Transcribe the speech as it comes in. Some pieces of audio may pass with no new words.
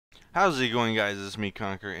How's it going, guys? This is me,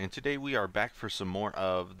 Conquer, and today we are back for some more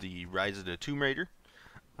of the Rise of the Tomb Raider.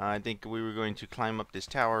 I think we were going to climb up this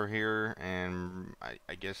tower here and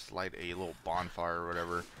I guess light a little bonfire or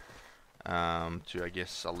whatever to, I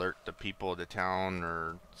guess, alert the people of the town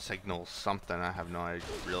or signal something. I have no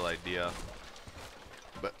real idea.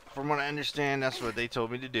 But from what I understand, that's what they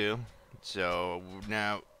told me to do. So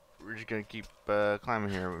now we're just going to keep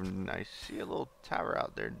climbing here. And I see a little tower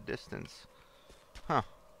out there in the distance. Huh.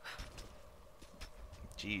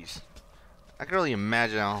 Jeez. I can only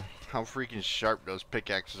imagine how freaking sharp those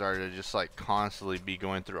pickaxes are to just like constantly be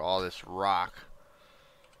going through all this rock.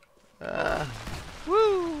 Uh,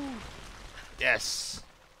 Woo! Yes!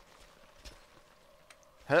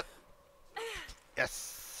 Hup!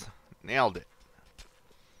 Yes! Nailed it.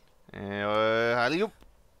 And, alley-oop.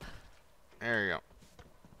 There you go.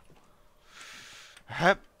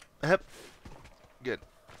 Hup! Hup! Good.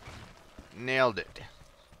 Nailed it.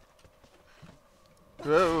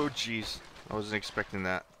 Oh, jeez. I wasn't expecting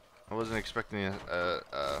that. I wasn't expecting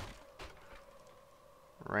a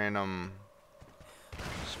random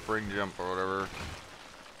spring jump or whatever.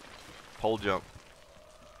 Pole jump.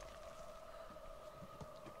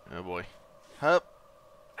 Oh boy. Hup.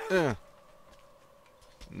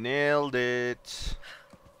 Nailed it.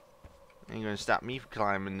 Ain't gonna stop me from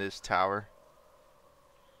climbing this tower.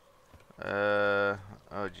 Oh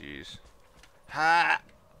jeez. Ha!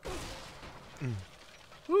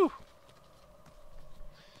 Woo!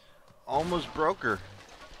 Almost broke her.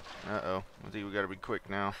 Uh-oh. I think we gotta be quick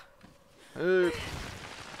now.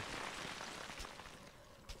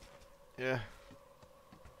 Yeah.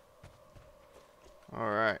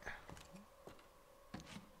 Alright.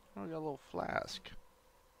 Oh, we got a little flask.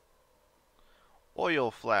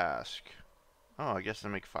 Oil flask. Oh, I guess they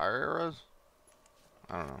make fire arrows?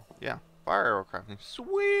 I don't know. Yeah. Fire arrow crafting.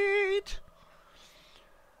 Sweet!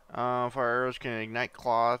 Fire arrows can ignite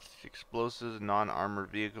cloth, explosives, and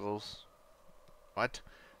non-armored vehicles. What?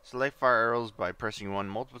 Select fire arrows by pressing 1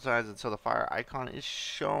 multiple times until the fire icon is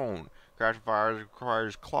shown. Crafting fire arrows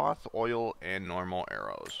requires cloth, oil, and normal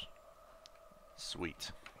arrows.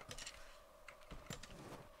 Sweet.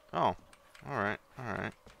 Oh, alright,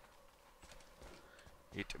 alright.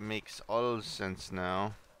 It makes all sense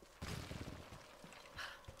now.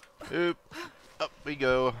 Oop, up we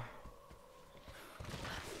go.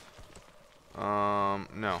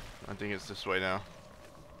 No, I think it's this way now.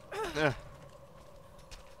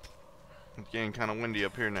 It's getting kind of windy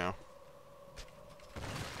up here now.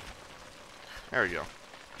 There we go.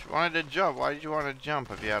 If you wanted to jump, why did you want to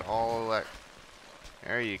jump if you had all that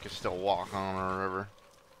area you could still walk on or whatever?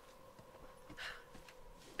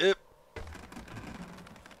 Yep.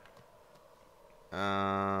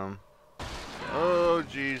 Oh,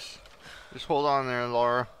 jeez. Just hold on there,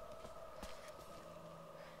 Laura.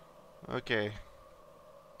 Okay.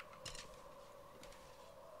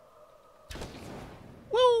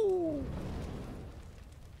 Woo!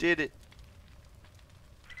 Did it.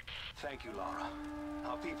 Thank you, Lara.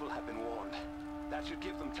 Our people have been warned. That should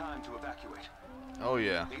give them time to evacuate. Oh,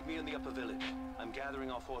 yeah. Meet me in the upper village. I'm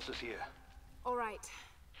gathering our forces here. All right.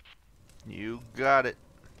 You got it.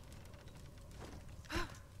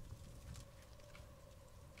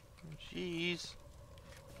 Jeez.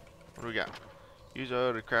 What do we got? Use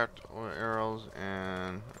O to craft arrows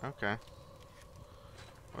and... okay.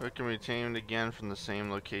 Or it can be tamed again from the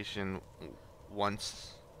same location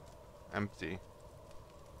once empty.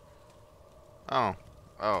 Oh.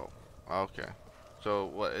 Oh. Okay. So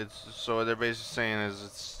what they're basically saying is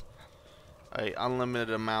it's a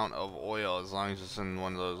unlimited amount of oil as long as it's in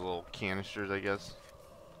one of those little canisters, I guess.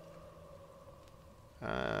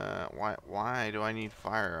 Why do I need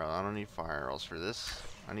fire arrows? I don't need fire arrows for this.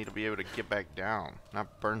 I need to be able to get back down,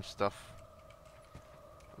 not burn stuff.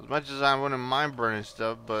 As much as I wouldn't mind burning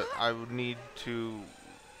stuff, but I would need to...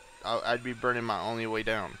 I'd be burning my only way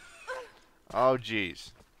down. Oh,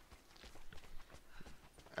 jeez.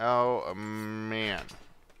 Oh, man.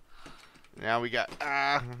 Now we got...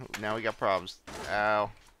 now we got problems.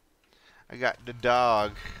 Ow. I got the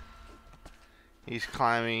dog. He's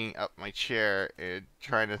climbing up my chair and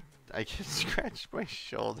trying to... I can scratch my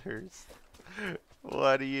shoulders.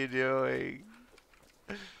 What are you doing?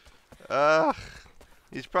 Ugh.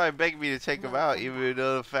 He's probably begging me to take him out, even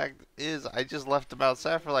though the fact is I just left him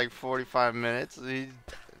outside for like 45 minutes. I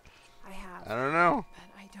have. I don't know.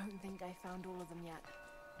 But I don't think I found all of them yet.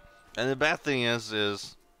 And the bad thing is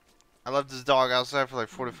I left this dog outside for like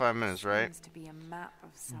 45 minutes, right? Seems to be a map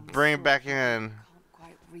of some Bring it sort. back in. Can't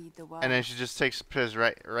quite read the And then she just takes a piss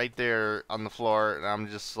right there on the floor, and I'm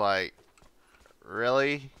just like,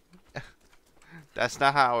 really? That's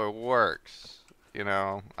not how it works. You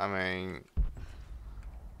know, I mean,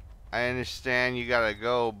 I understand you gotta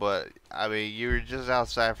go, but I mean, you were just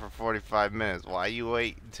outside for 45 minutes. Why you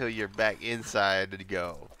wait until you're back inside to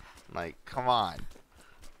go? Like, come on.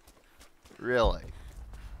 Really?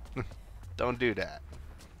 Don't do that.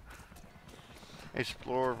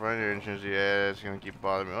 Explore, find your entrance. Yeah, it's gonna keep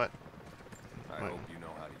bothering me. What? I What? hope you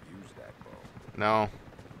know how to use that bow. No,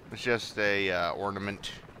 it's just a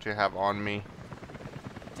ornament to have on me.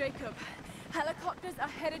 Jacob, helicopters are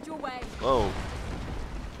headed your way. Whoa.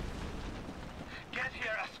 Get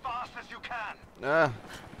here as fast as you can.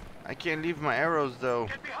 I can't leave my arrows though.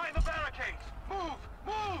 Get behind the barricades. Move!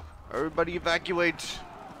 Move! Everybody evacuate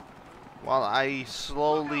while I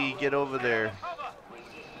slowly get over there. Cover!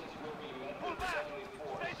 Pull back!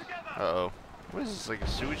 Stay together! Uh-oh. What is this, like a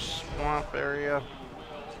sewage swamp area?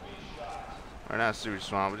 Or not sewage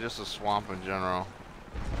swamp, but just a swamp in general.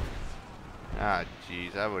 Ah,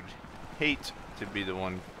 jeez, I would hate to be the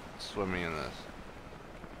one swimming in this.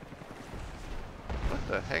 What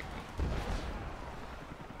the heck?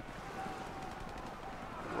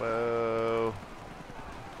 Whoa.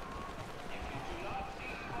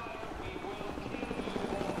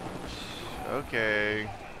 Okay.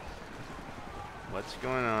 What's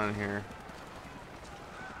going on here?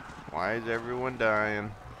 Why is everyone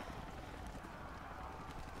dying?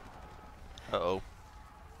 Uh-oh.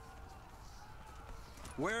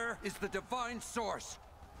 Where is the divine source?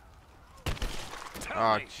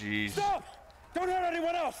 Oh, jeez. Stop! Don't hurt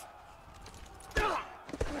anyone else!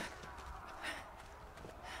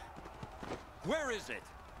 Where is it?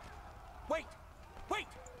 Wait! Wait!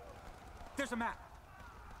 There's a map.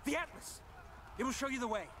 The Atlas. It will show you the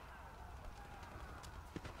way.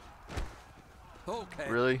 Okay.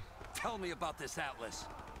 Really? Tell me about this Atlas.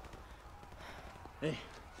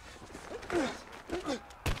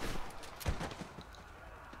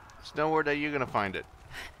 It's nowhere that you're gonna find it.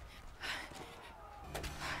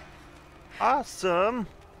 Awesome!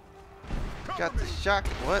 Got the shock.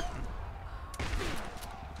 What?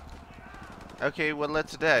 Okay, what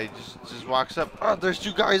lets it die? Just walks up. Oh, there's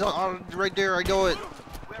two guys on right there. I know it.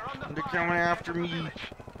 We're on the They're far coming edge of after the me. village.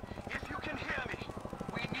 If you can hear me,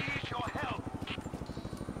 we need your help.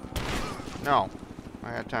 No,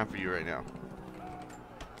 I got time for you right now.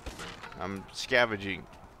 I'm scavenging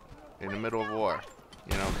in the middle of war.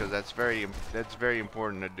 You know, because that's very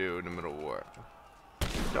important to do in the middle of war.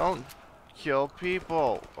 Don't kill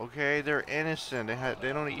people, okay? They're innocent.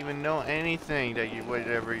 They don't even know anything that you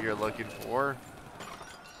whatever you're looking for.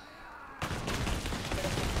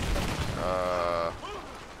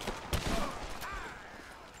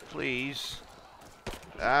 Please.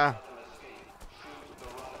 Ah.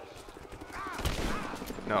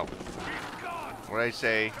 No. What I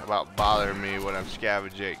say about bothering me when I'm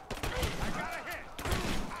scavenging?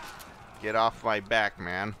 Get off my back,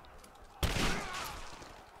 man.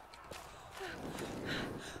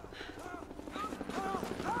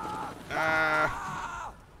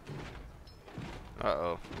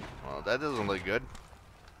 Uh-oh. Well, that doesn't look good.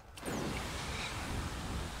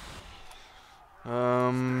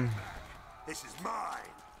 This is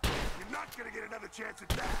mine. You're not gonna get another chance at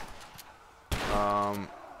that. I'm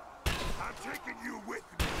taking you with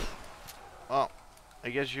me. Well, I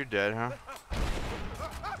guess you're dead, huh?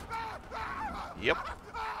 Yep.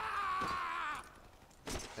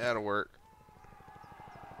 That'll work.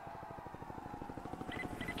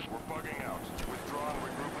 We're bugging out. Withdraw and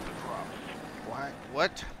regroup at the drop. Why?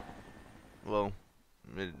 What? Well,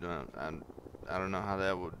 I don't know how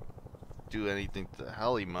that would do anything to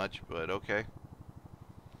Helly much, but okay.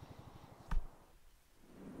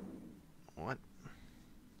 What?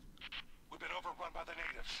 We've been overrun by the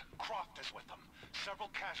natives. Croft is with them. Several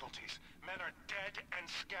casualties. Men are dead and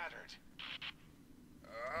scattered.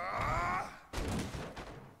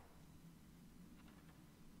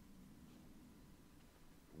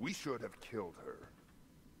 We should have killed her.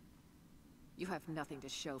 You have nothing to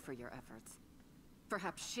show for your efforts.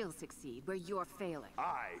 Perhaps she'll succeed where you're failing.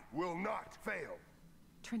 I will not fail.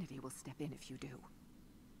 Trinity will step in if you do.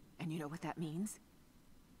 And you know what that means?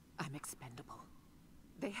 I'm expendable.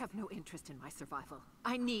 They have no interest in my survival.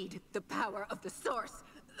 I need the power of the Source.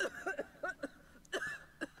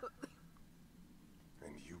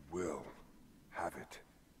 And you will have it.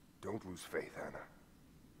 Don't lose faith, Anna.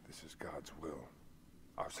 This is God's will.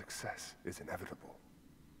 Our success is inevitable.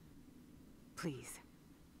 Please,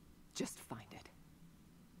 just find it.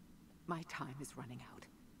 My time is running out.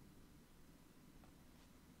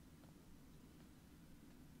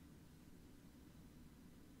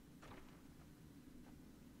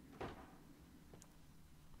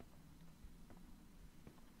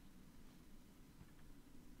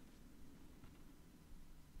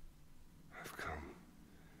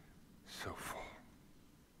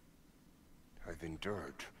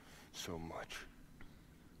 endured so much.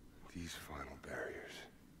 These final barriers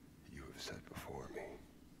you have set before me.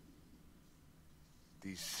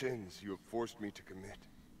 These sins you have forced me to commit,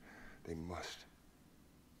 they must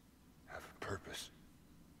have a purpose.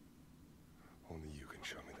 Only you can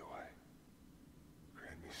show me the way.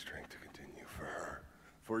 Grant me strength to continue for her,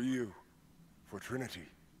 for you, for Trinity.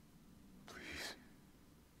 Please.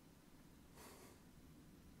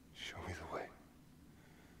 Show me the way.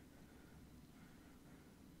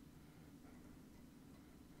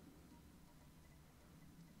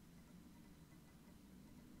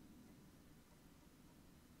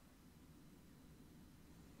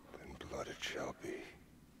 Then blood it shall be.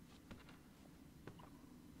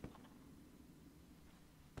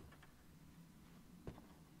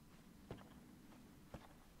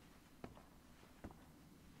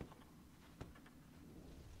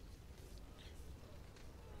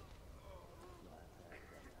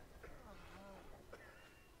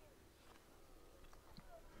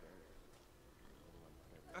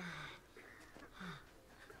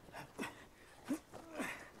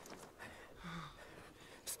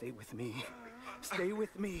 Stay with me. Stay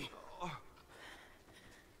with me.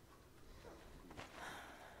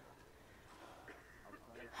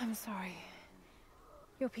 I'm sorry.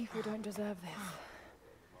 Your people don't deserve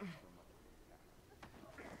this.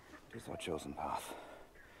 It is our chosen path.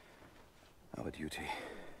 Our duty.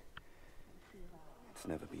 It's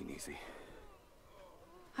never been easy.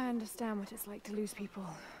 I understand what it's like to lose people.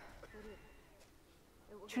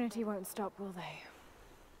 Trinity won't stop, will they?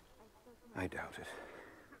 I doubt it.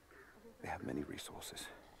 They have many resources.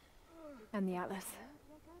 And the Atlas?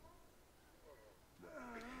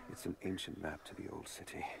 It's an ancient map to the old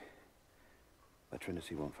city. But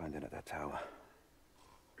Trinity won't find it at that tower.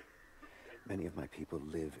 Many of my people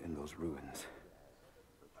live in those ruins.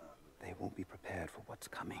 They won't be prepared for what's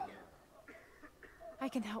coming. I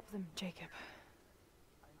can help them, Jacob.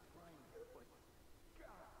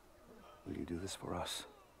 Will you do this for us?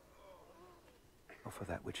 Or for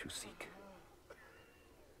that which you seek?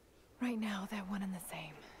 Right now, they're one and the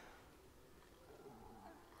same.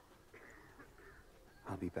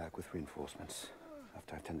 I'll be back with reinforcements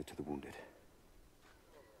after I've tended to the wounded.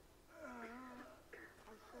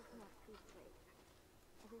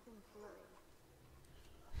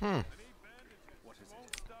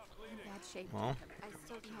 Well,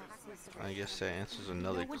 I guess that answers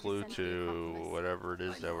another clue to whatever it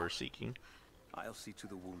is that we're seeking. I'll see to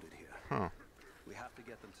the wounded here. Huh. We have to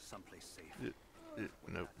get them to someplace safe.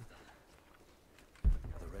 Nope.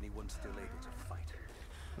 Are there anyone still able to fight?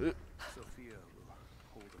 Sophia will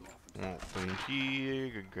hold them off. Well, in here,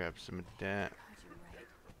 go grab some of that.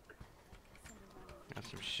 Got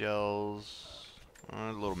some shells.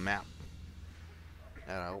 A little map.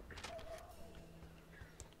 That'll help.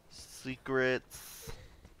 Secrets.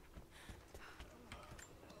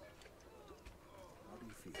 How do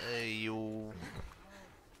you feel? Hey, you.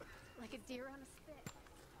 Like a deer on a spit.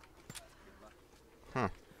 Huh.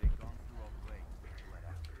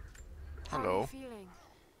 How are Hello. you feeling?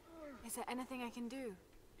 Is there anything I can do?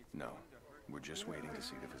 No, we're just waiting to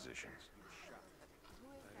see the physicians.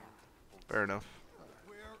 Fair enough.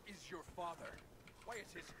 Where is your father? Why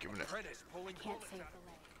is his Give it a- apprentice pulling Can't bullets save out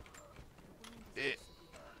the leg.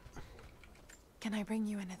 Can I bring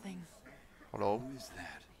you anything? Hello. Who is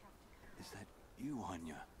that? Is that you,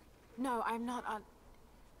 Anya? No, I'm not on...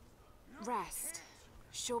 Rest.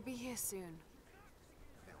 She'll be here soon.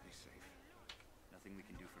 Nothing we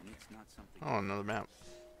can do for me. It's not something. Oh, another map.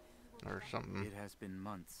 Or something. It has been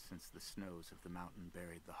months since the snows of the mountain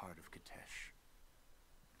buried the heart of Katesh.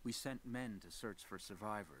 We sent men to search for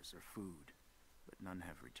survivors or food, but none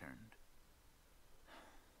have returned.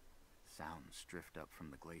 Sounds drift up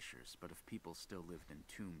from the glaciers, but if people still lived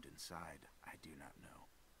entombed inside, I do not know.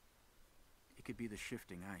 It could be the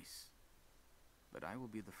shifting ice, but I will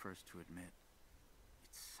be the first to admit,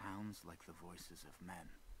 it sounds like the voices of men.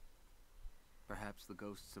 Perhaps the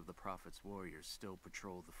ghosts of the Prophet's warriors still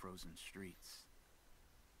patrol the frozen streets.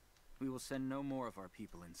 We will send no more of our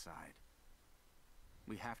people inside.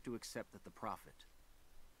 We have to accept that the Prophet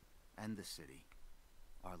and the city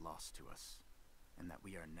are lost to us, and that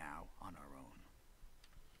we are now on our own.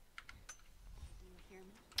 Do you hear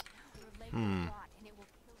me? Your leg will rot and it will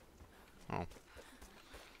kill you. Oh.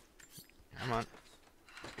 Come on.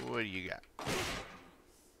 What do you got?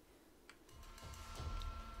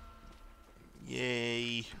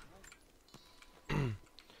 Yay. Well,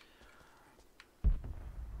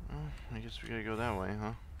 I guess we gotta go that way,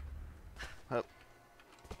 huh? Up.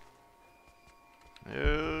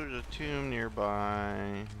 There's a tomb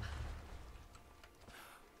nearby.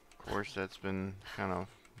 Of course, that's been kind of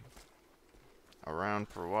around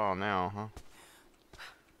for a while now, huh?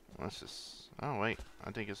 Let's just... Oh, wait.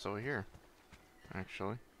 I think it's over here,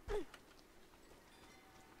 actually.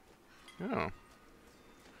 Oh.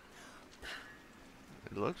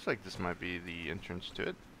 It looks like this might be the entrance to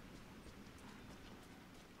it.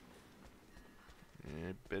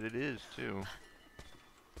 I bet it is, too.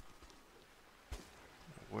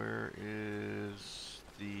 Where is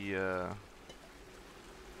the,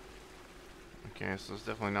 Okay, so it's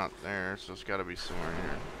definitely not there, so it's gotta be somewhere in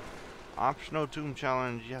here. Optional tomb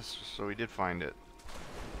challenge, yes, so we did find it.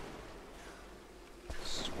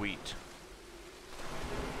 Sweet.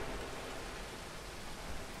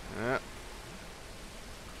 Yep.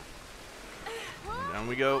 Down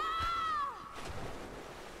we go.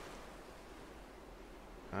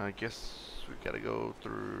 I guess we gotta go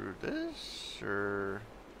through this, or...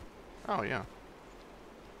 Oh, yeah.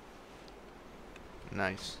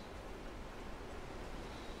 Nice.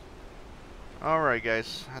 Alright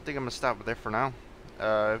guys, I think I'm gonna stop there for now.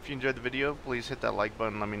 If you enjoyed the video, please hit that like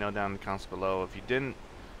button, let me know down in the comments below. If you didn't,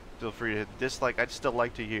 feel free to hit dislike. I'd still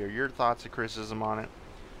like to hear your thoughts and criticism on it.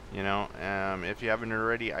 You know, if you haven't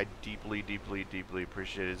already, I deeply, deeply, deeply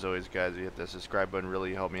appreciate it. As always, guys, you hit that subscribe button,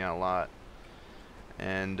 really helped me out a lot.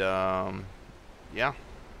 And, yeah.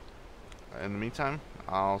 In the meantime,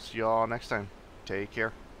 I'll see you all next time. Take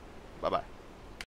care. Bye-bye.